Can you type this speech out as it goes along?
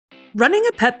Running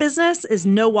a pet business is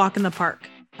no walk in the park.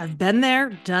 I've been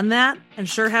there, done that, and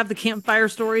sure have the campfire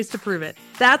stories to prove it.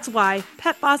 That's why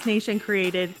Pet Boss Nation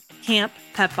created Camp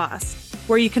Pet Boss,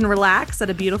 where you can relax at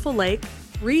a beautiful lake,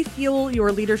 refuel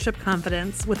your leadership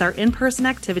confidence with our in-person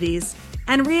activities,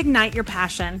 and reignite your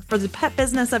passion for the pet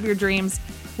business of your dreams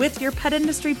with your pet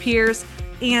industry peers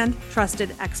and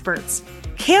trusted experts.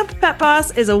 Camp Pet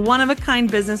Boss is a one-of-a-kind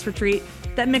business retreat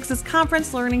that mixes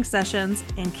conference learning sessions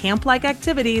and camp-like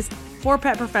activities for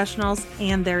pet professionals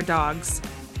and their dogs.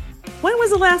 When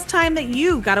was the last time that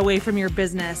you got away from your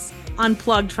business,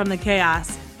 unplugged from the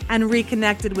chaos, and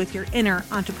reconnected with your inner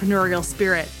entrepreneurial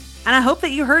spirit? And I hope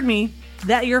that you heard me,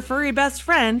 that your furry best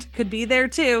friend could be there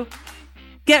too.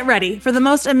 Get ready for the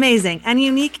most amazing and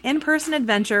unique in-person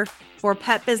adventure for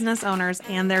pet business owners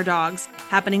and their dogs,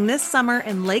 happening this summer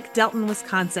in Lake Delton,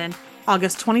 Wisconsin,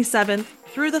 August 27th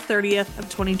through the 30th of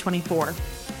 2024.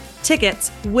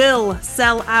 Tickets will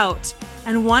sell out,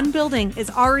 and one building is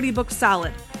already booked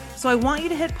solid. So I want you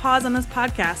to hit pause on this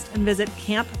podcast and visit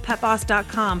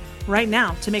camppetboss.com right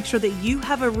now to make sure that you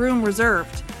have a room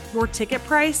reserved. Your ticket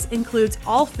price includes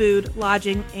all food,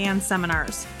 lodging, and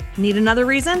seminars. Need another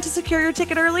reason to secure your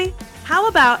ticket early? How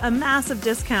about a massive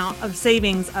discount of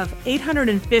savings of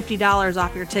 $850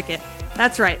 off your ticket?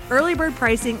 That's right, early bird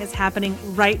pricing is happening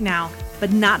right now,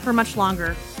 but not for much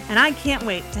longer. And I can't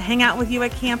wait to hang out with you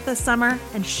at camp this summer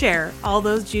and share all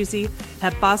those juicy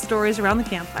Pet Boss stories around the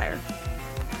campfire.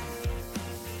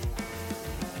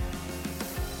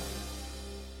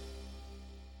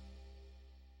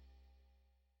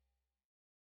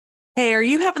 Hey, are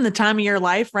you having the time of your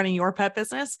life running your pet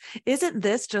business? Isn't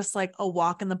this just like a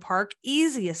walk in the park,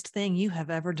 easiest thing you have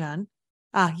ever done?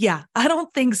 Yeah, I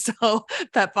don't think so,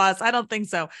 Pet Boss. I don't think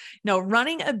so. No,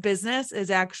 running a business is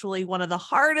actually one of the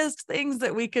hardest things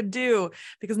that we could do,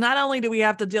 because not only do we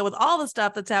have to deal with all the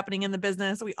stuff that's happening in the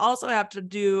business, we also have to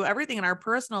do everything in our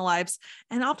personal lives.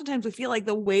 And oftentimes we feel like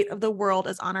the weight of the world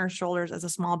is on our shoulders as a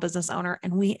small business owner,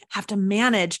 and we have to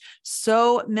manage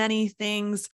so many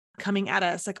things coming at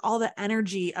us, like all the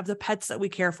energy of the pets that we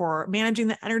care for, managing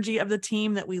the energy of the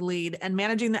team that we lead, and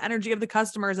managing the energy of the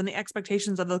customers and the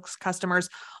expectations of those customers,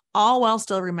 all while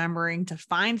still remembering to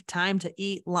find time to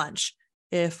eat lunch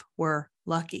if we're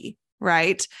lucky,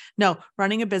 right? No,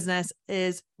 running a business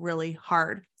is really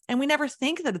hard. And we never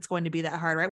think that it's going to be that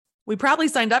hard, right? We probably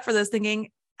signed up for this thinking,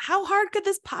 how hard could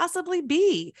this possibly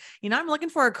be? I'm looking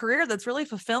for a career that's really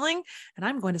fulfilling, and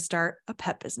I'm going to start a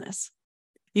pet business.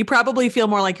 You probably feel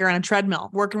more like you're on a treadmill,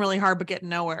 working really hard, but getting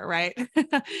nowhere, right?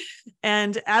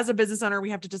 And as a business owner,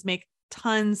 we have to just make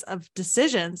tons of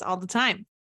decisions all the time.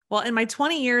 Well, in my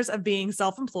 20 years of being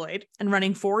self-employed and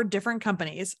running 4 different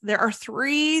companies, there are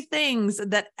 3 things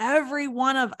that every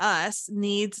one of us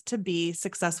needs to be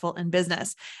successful in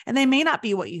business. And they may not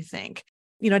be what you think.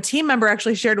 A team member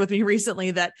actually shared with me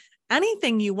recently that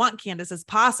anything you want, Candace, is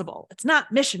possible. It's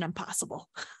not mission impossible.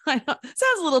 I know,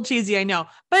 sounds a little cheesy, I know,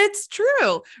 but it's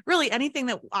true. Really, anything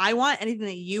that I want, anything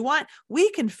that you want, we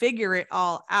can figure it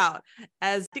all out.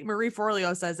 As I think Marie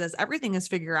Forleo says this, everything is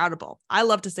figure outable. I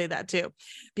love to say that too,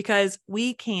 because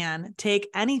we can take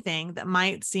anything that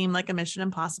might seem like a mission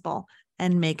impossible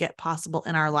and make it possible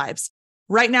in our lives.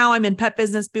 Right now, I'm in Pet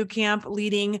Business Bootcamp,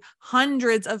 leading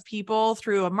hundreds of people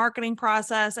through a marketing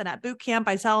process. And at Bootcamp,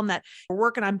 I tell them that we're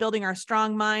working on building our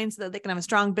strong minds so that they can have a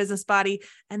strong business body.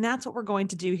 And that's what we're going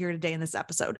to do here today in this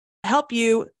episode. Help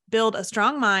you build a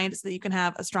strong mind so that you can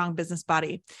have a strong business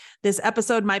body. This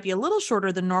episode might be a little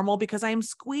shorter than normal because I'm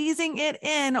squeezing it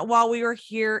in while we were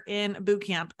here in boot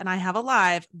camp, and I have a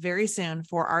live very soon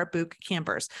for our boot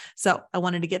campers. So I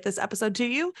wanted to get this episode to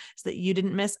you so that you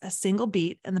didn't miss a single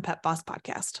beat in the Pet Boss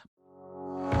podcast.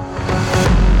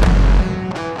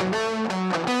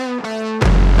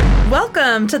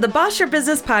 Welcome to the Boss Your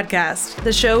Business podcast,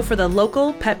 the show for the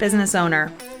local pet business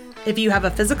owner. If you have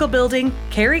a physical building,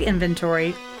 carry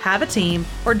inventory, have a team,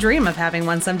 or dream of having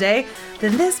one someday,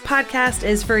 then this podcast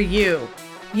is for you.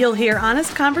 You'll hear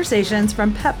honest conversations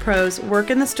from pet pros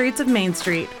working the streets of Main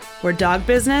Street, where dog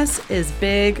business is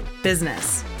big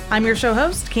business. I'm your show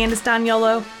host, Candace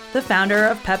Daniolo, the founder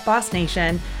of Pet Boss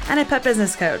Nation and a pet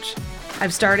business coach.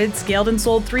 I've started, scaled, and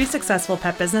sold 3 successful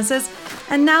pet businesses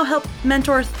and now help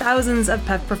mentor thousands of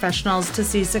pet professionals to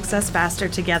see success faster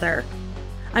together.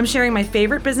 I'm sharing my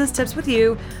favorite business tips with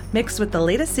you, mixed with the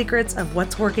latest secrets of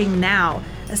what's working now,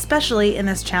 especially in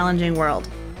this challenging world.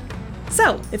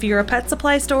 So, if you're a pet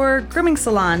supply store, grooming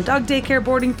salon, dog daycare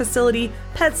boarding facility,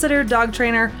 pet sitter, dog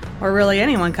trainer, or really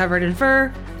anyone covered in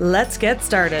fur, let's get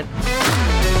started.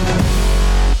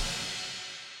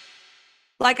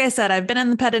 Like I said, I've been in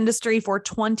the pet industry for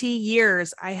 20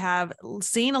 years. I have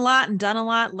seen a lot and done a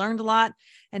lot, learned a lot.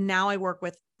 And now I work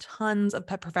with tons of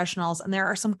pet professionals, and there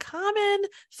are some common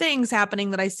things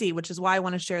happening that I see, which is why I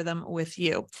want to share them with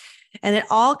you. And it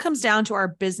all comes down to our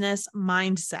business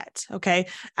mindset. Okay.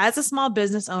 As a small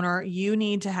business owner, you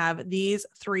need to have these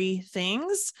three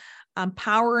things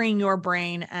powering your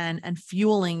brain and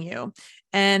fueling you.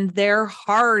 And they're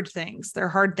hard things. They're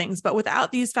hard things. But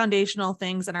without these foundational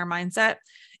things in our mindset,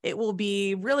 it will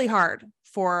be really hard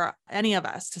for any of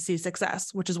us to see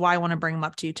success, which is why I want to bring them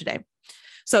up to you today.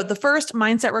 So the first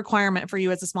mindset requirement for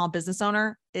you as a small business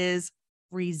owner is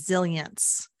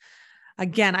resilience.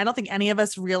 Again, I don't think any of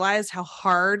us realize how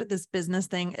hard this business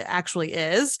thing actually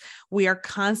is. We are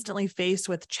constantly faced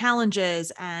with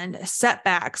challenges and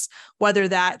setbacks, whether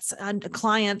that's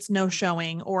clients no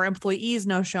showing or employees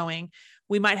no showing.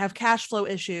 We might have cash flow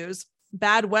issues,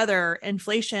 bad weather,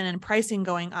 inflation and pricing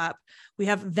going up. We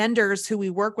have vendors who we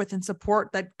work with and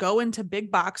support that go into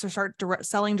big box or start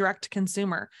selling direct to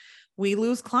consumer. We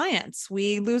lose clients,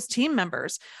 we lose team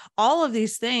members. All of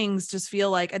these things just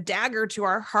feel like a dagger to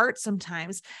our heart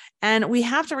sometimes. And we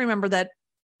have to remember that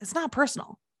it's not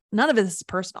personal. None of it is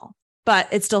personal, but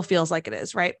it still feels like it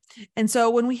is, right? And so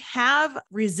when we have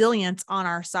resilience on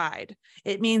our side,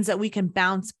 it means that we can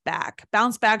bounce back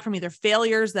from either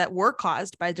failures that were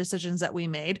caused by decisions that we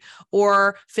made,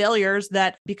 or failures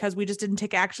that because we just didn't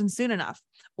take action soon enough,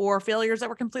 or failures that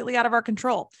were completely out of our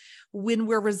control. When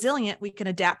we're resilient, we can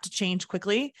adapt to change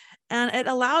quickly, and it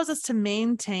allows us to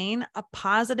maintain a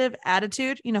positive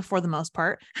attitude, for the most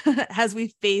part, as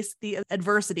we face the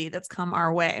adversity that's come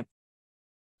our way.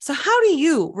 So how do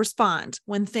you respond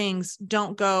when things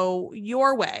don't go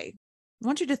your way? I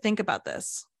want you to think about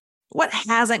this. What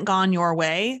hasn't gone your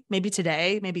way? Maybe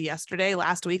today, maybe yesterday,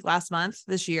 last week, last month,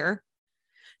 this year.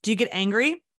 Do you get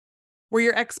angry? Were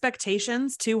your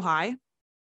expectations too high?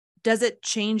 Does it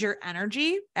change your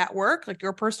energy at work, like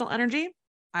your personal energy?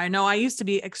 I know I used to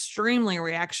be extremely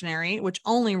reactionary, which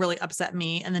only really upset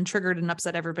me and then triggered and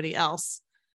upset everybody else.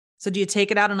 So do you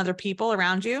take it out on other people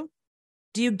around you?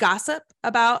 Do you gossip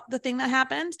about the thing that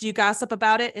happened? Do you gossip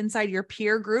about it inside your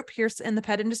peer group here in the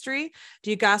pet industry? Do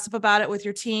you gossip about it with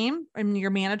your team and your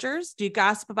managers? Do you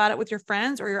gossip about it with your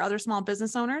friends or your other small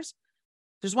business owners?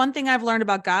 There's one thing I've learned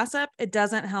about gossip. It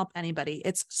doesn't help anybody.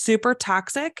 It's super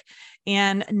toxic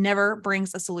and never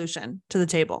brings a solution to the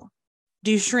table.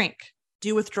 Do you shrink? Do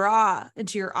you withdraw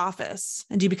into your office?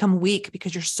 And do you become weak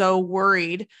because you're so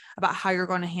worried about how you're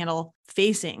going to handle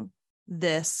facing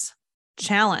this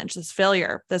challenge, this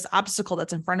failure, this obstacle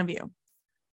that's in front of you?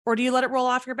 Or do you let it roll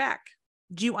off your back?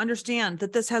 Do you understand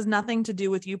that this has nothing to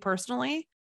do with you personally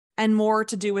and more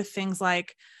to do with things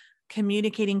like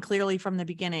communicating clearly from the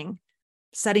beginning,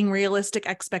 setting realistic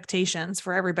expectations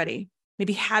for everybody,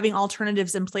 maybe having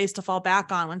alternatives in place to fall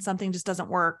back on when something just doesn't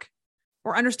work,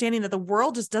 or understanding that the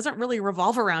world just doesn't really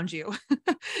revolve around you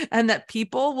and that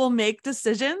people will make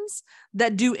decisions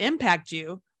that do impact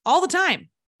you all the time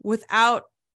without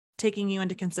taking you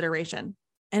into consideration.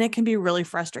 And it can be really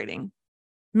frustrating.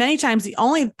 Many times, the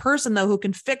only person, though, who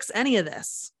can fix any of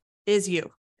this is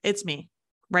you. It's me,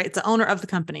 right? It's the owner of the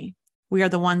company. We are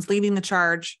the ones leading the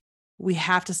charge. We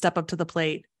have to step up to the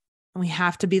plate, and we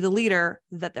have to be the leader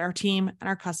that our team and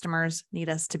our customers need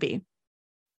us to be.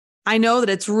 I know that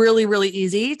it's really, really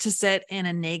easy to sit in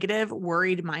a negative,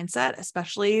 worried mindset,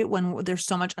 especially when there's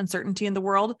so much uncertainty in the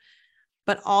world.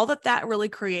 But all that really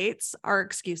creates are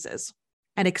excuses,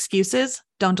 and excuses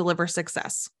don't deliver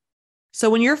success. So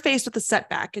when you're faced with a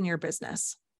setback in your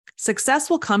business, success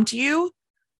will come to you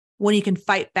when you can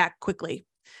fight back quickly.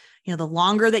 The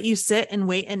longer that you sit and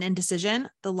wait in indecision,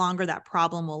 the longer that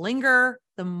problem will linger,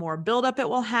 the more buildup it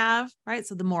will have, right?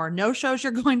 So the more no-shows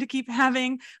you're going to keep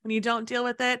having when you don't deal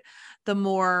with it, the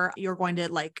more you're going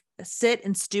to sit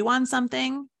and stew on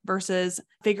something versus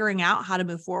figuring out how to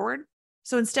move forward.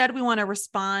 So instead, we want to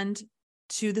respond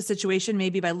to the situation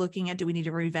maybe by looking at, do we need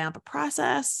to revamp a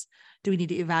process? Do we need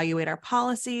to evaluate our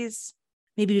policies?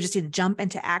 Maybe we just need to jump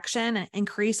into action and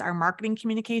increase our marketing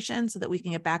communication so that we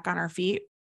can get back on our feet.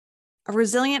 A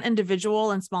resilient individual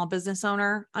and small business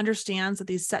owner understands that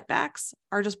these setbacks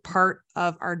are just part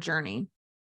of our journey,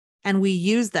 and we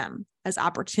use them as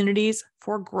opportunities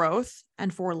for growth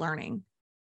and for learning.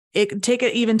 It could take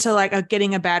it even to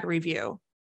getting a bad review.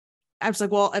 I was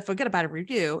like, well, if I get a bad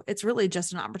review, it's really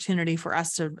just an opportunity for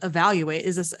us to evaluate,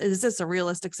 is this a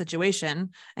realistic situation?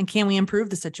 And can we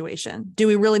improve the situation? Do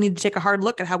we really need to take a hard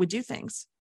look at how we do things?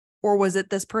 Or was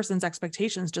it this person's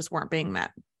expectations just weren't being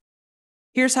met?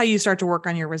 Here's how you start to work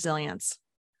on your resilience.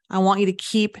 I want you to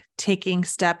keep taking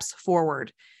steps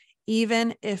forward,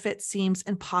 even if it seems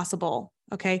impossible.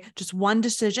 Okay. Just one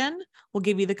decision will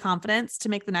give you the confidence to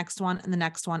make the next one and the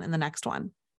next one and the next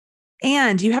one.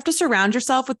 And you have to surround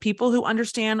yourself with people who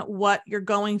understand what you're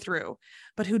going through,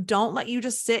 but who don't let you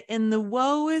just sit in the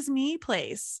woe is me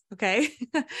place. Okay.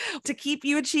 To keep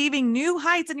you achieving new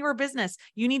heights in your business,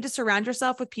 you need to surround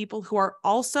yourself with people who are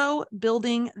also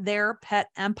building their pet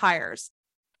empires.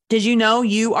 Did you know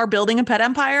you are building a pet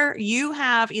empire? You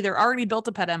have either already built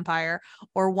a pet empire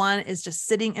or one is just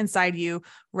sitting inside you,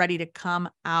 ready to come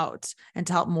out and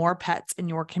to help more pets in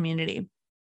your community.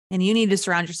 And you need to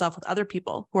surround yourself with other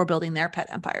people who are building their pet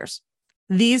empires.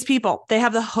 These people, they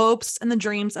have the hopes and the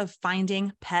dreams of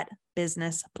finding pet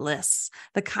business bliss,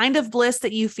 the kind of bliss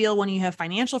that you feel when you have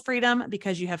financial freedom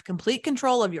because you have complete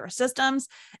control of your systems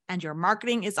and your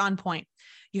marketing is on point.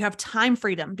 You have time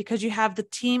freedom because you have the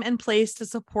team in place to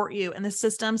support you and the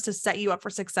systems to set you up for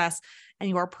success. And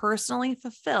you are personally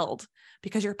fulfilled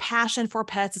because your passion for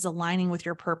pets is aligning with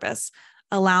your purpose,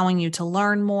 allowing you to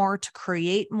learn more, to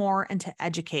create more, and to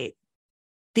educate.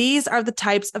 These are the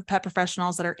types of pet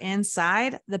professionals that are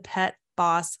inside the Pet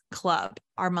Boss Club,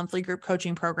 our monthly group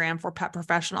coaching program for pet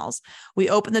professionals. We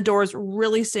open the doors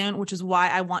really soon, which is why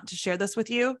I want to share this with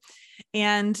you.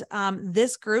 And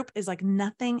this group is like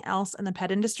nothing else in the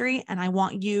pet industry, and I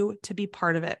want you to be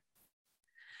part of it.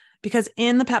 Because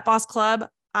in the Pet Boss Club,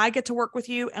 I get to work with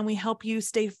you and we help you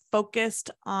stay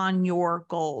focused on your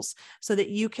goals so that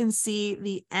you can see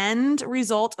the end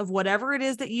result of whatever it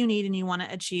is that you need and you want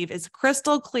to achieve is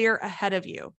crystal clear ahead of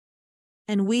you.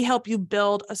 And we help you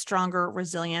build a stronger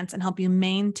resilience and help you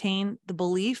maintain the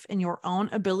belief in your own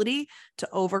ability to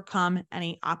overcome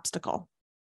any obstacle.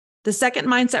 The second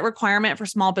mindset requirement for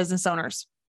small business owners.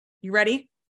 You ready?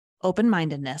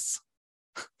 Open-mindedness.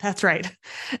 That's right.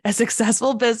 A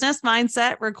successful business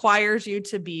mindset requires you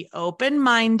to be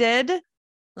open-minded.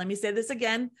 Let me say this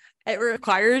again. It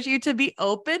requires you to be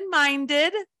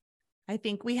open-minded. I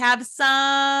think we have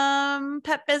some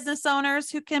pet business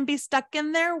owners who can be stuck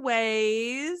in their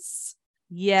ways.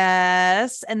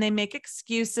 Yes. And they make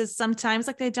excuses sometimes,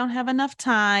 like they don't have enough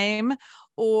time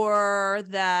or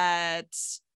that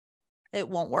it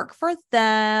won't work for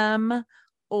them,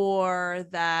 or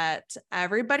that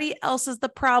everybody else is the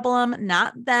problem,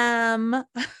 not them.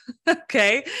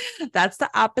 Okay. That's the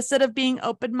opposite of being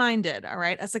open-minded. All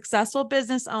right. A successful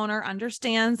business owner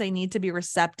understands they need to be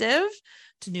receptive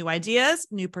to new ideas,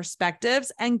 new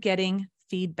perspectives, and getting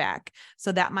feedback.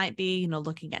 So that might be,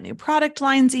 looking at new product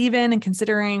lines even and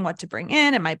considering what to bring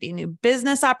in. It might be new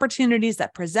business opportunities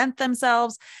that present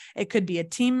themselves. It could be a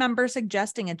team member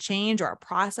suggesting a change or a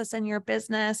process in your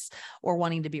business or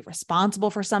wanting to be responsible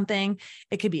for something.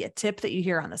 It could be a tip that you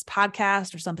hear on this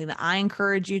podcast or something that I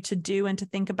encourage you to do and to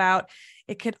think about.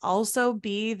 It could also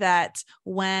be that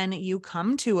when you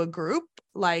come to a group,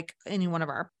 like in one of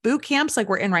our boot camps, like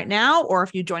we're in right now, or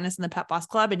if you join us in the Pet Boss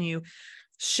Club and you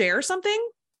share something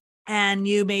and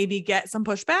you maybe get some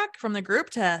pushback from the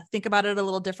group to think about it a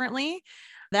little differently.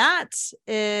 That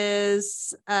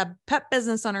is a pet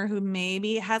business owner who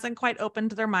maybe hasn't quite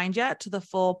opened their mind yet to the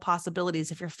full possibilities.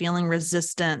 If you're feeling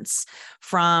resistance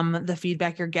from the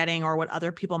feedback you're getting or what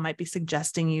other people might be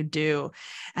suggesting you do.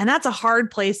 And that's a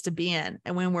hard place to be in.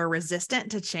 And when we're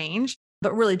resistant to change,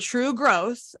 but really true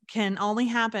growth can only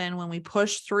happen when we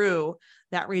push through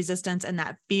that resistance and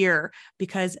that fear,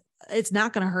 because it's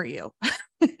not going to hurt you.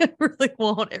 It really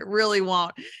won't. It really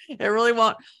won't. It really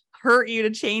won't hurt you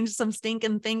to change some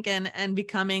stinking thinking and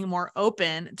becoming more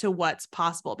open to what's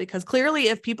possible. Because clearly,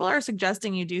 if people are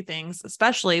suggesting you do things,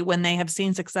 especially when they have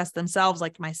seen success themselves,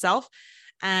 like myself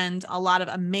and a lot of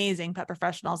amazing pet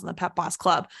professionals in the Pet Boss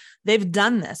Club, they've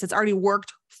done this. It's already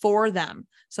worked for them.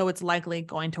 So it's likely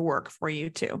going to work for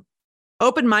you too.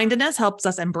 Open-mindedness helps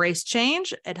us embrace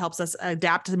change. It helps us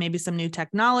adapt to maybe some new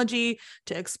technology,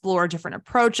 to explore different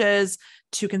approaches,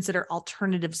 to consider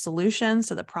alternative solutions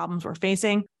to the problems we're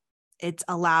facing. It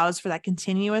allows for that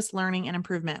continuous learning and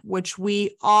improvement, which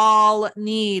we all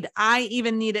need. I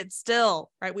even need it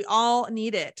still, right? We all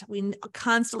need it. We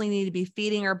constantly need to be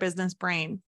feeding our business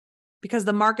brain because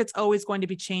the market's always going to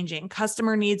be changing.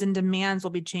 Customer needs and demands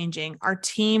will be changing. Our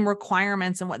team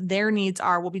requirements and what their needs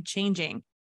are will be changing.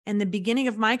 In the beginning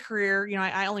of my career,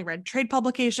 I only read trade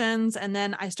publications, and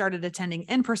then I started attending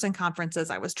in-person conferences.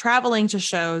 I was traveling to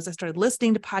shows. I started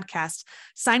listening to podcasts,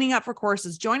 signing up for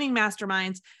courses, joining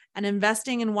masterminds, and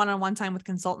investing in one-on-one time with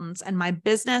consultants. And my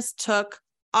business took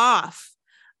off.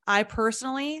 I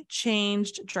personally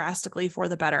changed drastically for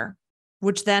the better,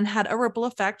 which then had a ripple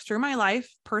effect through my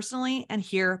life personally and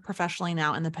here professionally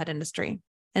now in the pet industry.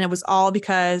 And it was all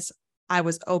because I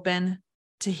was open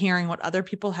to hearing what other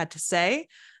people had to say.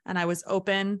 And I was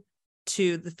open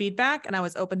to the feedback and I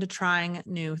was open to trying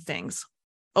new things.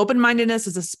 Open-mindedness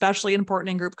is especially important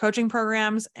in group coaching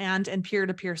programs and in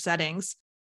peer-to-peer settings.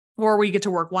 or we get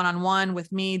to work one-on-one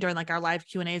with me during like our live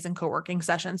Q&As and co-working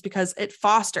sessions, because it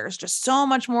fosters just so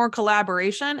much more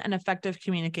collaboration and effective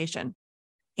communication.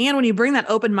 And when you bring that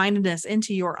open-mindedness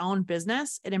into your own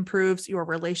business, it improves your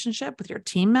relationship with your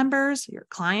team members, your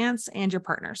clients, and your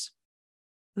partners.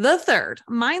 The third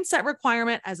mindset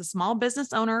requirement as a small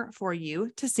business owner for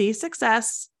you to see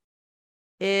success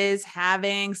is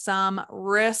having some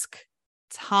risk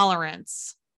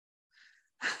tolerance.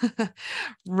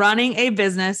 Running a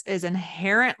business is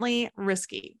inherently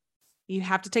risky. You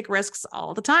have to take risks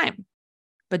all the time.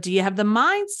 But do you have the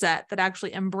mindset that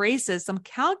actually embraces some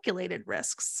calculated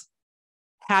risks?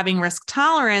 Having risk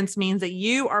tolerance means that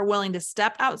you are willing to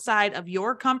step outside of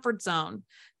your comfort zone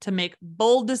to make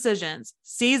bold decisions,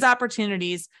 seize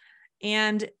opportunities,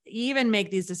 and even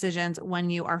make these decisions when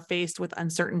you are faced with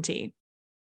uncertainty.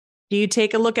 Do you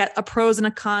take a look at a pros and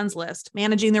a cons list,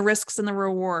 managing the risks and the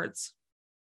rewards?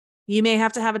 You may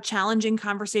have to have a challenging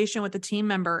conversation with a team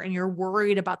member and you're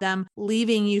worried about them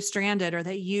leaving you stranded, or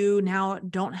that you now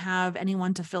don't have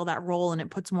anyone to fill that role and it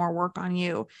puts more work on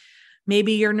you.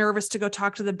 Maybe you're nervous to go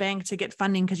talk to the bank to get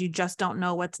funding because you just don't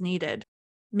know what's needed.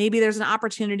 Maybe there's an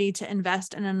opportunity to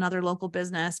invest in another local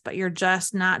business, but you're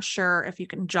just not sure if you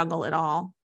can juggle it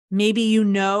all. Maybe you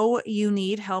know you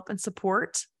need help and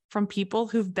support from people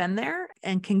who've been there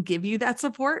and can give you that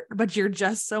support, but you're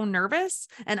just so nervous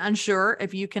and unsure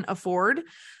if you can afford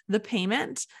the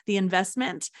payment, the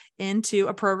investment into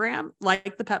a program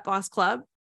like the Pet Boss Club.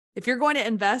 If you're going to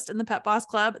invest in the Pet Boss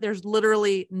Club, there's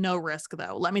literally no risk,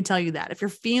 though. Let me tell you that. If you're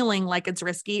feeling like it's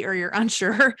risky or you're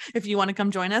unsure if you want to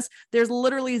come join us, there's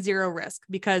literally zero risk,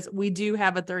 because we do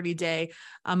have a 30-day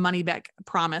money back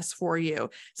promise for you.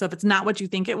 So if it's not what you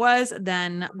think it was,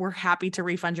 then we're happy to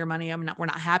refund your money. We're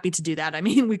not happy to do that. I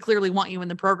mean, we clearly want you in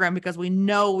the program because we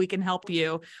know we can help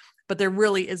you. But there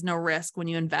really is no risk when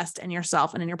you invest in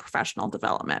yourself and in your professional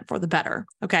development for the better.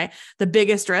 Okay. The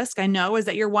biggest risk I know is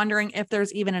that you're wondering if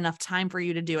there's even enough time for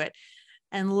you to do it.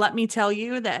 And let me tell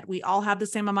you that we all have the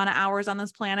same amount of hours on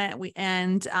this planet.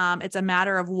 It's a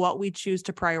matter of what we choose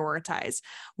to prioritize,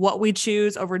 what we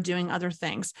choose over doing other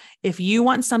things. If you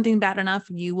want something bad enough,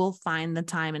 you will find the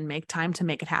time and make time to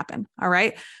make it happen. All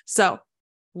right. So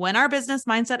when our business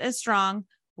mindset is strong,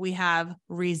 we have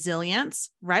resilience,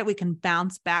 right? We can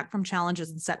bounce back from challenges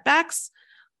and setbacks.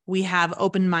 We have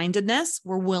open-mindedness.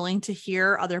 We're willing to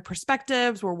hear other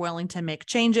perspectives. We're willing to make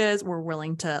changes. We're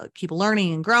willing to keep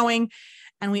learning and growing.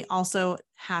 And we also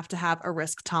have to have a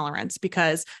risk tolerance,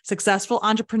 because successful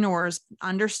entrepreneurs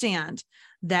understand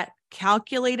that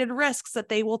calculated risks that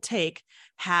they will take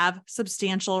have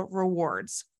substantial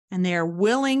rewards, and they are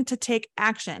willing to take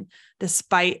action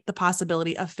despite the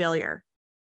possibility of failure.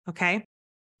 Okay.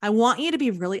 I want you to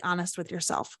be really honest with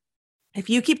yourself.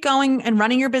 If you keep going and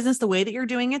running your business the way that you're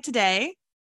doing it today,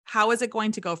 how is it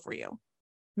going to go for you?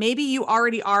 Maybe you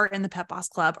already are in the Pet Boss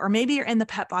Club, or maybe you're in the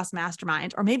Pet Boss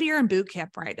Mastermind, or maybe you're in boot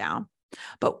camp right now.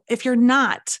 But if you're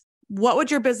not, what would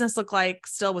your business look like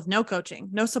still with no coaching,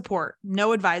 no support,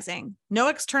 no advising, no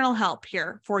external help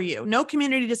here for you, no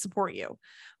community to support you?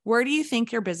 Where do you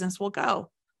think your business will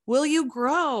go? Will you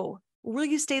grow? Will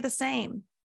you stay the same?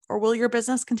 Or will your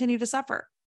business continue to suffer?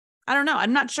 I don't know.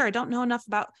 I'm not sure. I don't know enough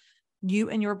about you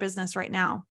and your business right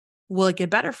now. Will it get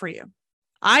better for you?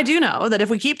 I do know that if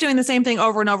we keep doing the same thing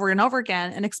over and over and over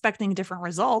again and expecting different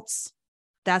results,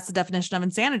 that's the definition of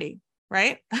insanity,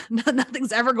 right?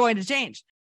 Nothing's ever going to change,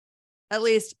 at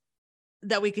least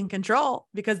that we can control,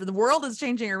 because the world is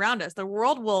changing around us. The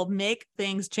world will make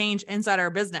things change inside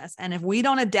our business. And if we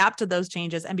don't adapt to those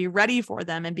changes and be ready for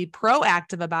them and be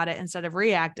proactive about it instead of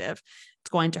reactive,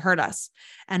 it's going to hurt us.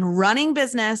 And running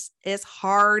business is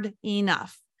hard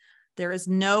enough. There is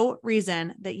no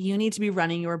reason that you need to be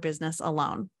running your business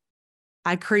alone.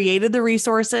 I created the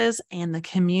resources and the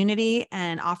community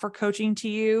and offer coaching to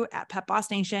you at Pet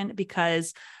Boss Nation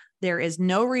because there is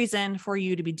no reason for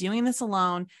you to be doing this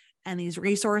alone. And these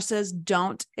resources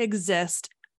don't exist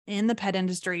in the pet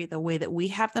industry the way that we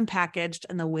have them packaged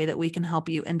and the way that we can help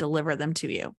you and deliver them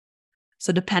to you.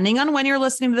 So depending on when you're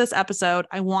listening to this episode,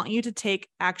 I want you to take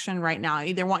action right now. I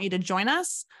either want you to join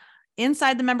us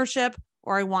inside the membership,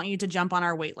 or I want you to jump on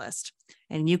our wait list.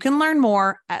 And you can learn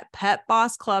more at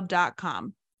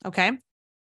petbossclub.com. Okay.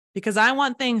 Because I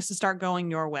want things to start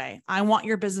going your way. I want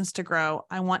your business to grow.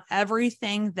 I want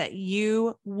everything that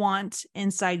you want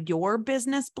inside your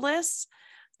business bliss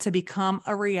to become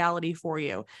a reality for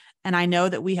you. And I know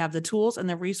that we have the tools and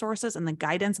the resources and the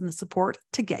guidance and the support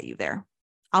to get you there.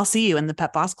 I'll see you in the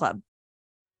Pet Boss Club.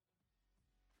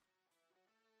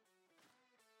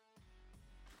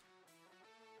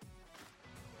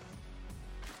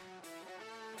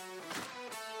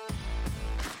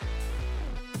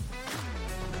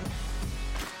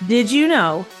 Did you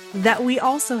know that we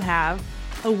also have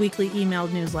a weekly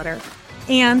emailed newsletter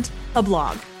and a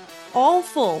blog, all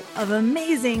full of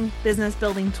amazing business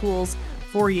building tools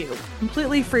for you,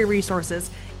 completely free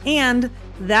resources. And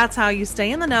that's how you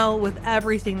stay in the know with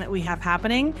everything that we have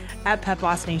happening at Pet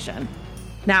Boss Nation.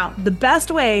 Now, the best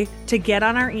way to get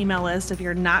on our email list if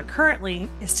you're not currently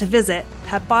is to visit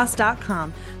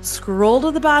petboss.com, scroll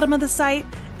to the bottom of the site,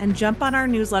 and jump on our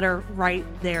newsletter right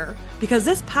there. Because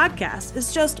this podcast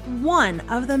is just one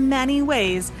of the many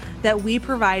ways that we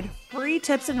provide free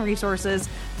tips and resources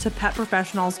to pet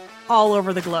professionals all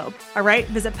over the globe. All right,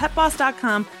 visit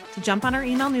petboss.com to jump on our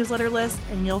email newsletter list,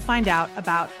 and you'll find out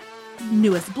about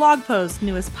newest blog posts,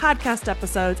 newest podcast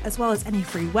episodes, as well as any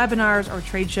free webinars or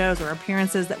trade shows or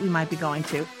appearances that we might be going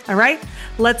to. All right,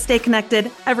 let's stay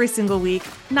connected every single week,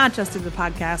 not just through the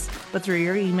podcast, but through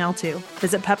your email too.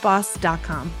 Visit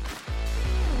petboss.com.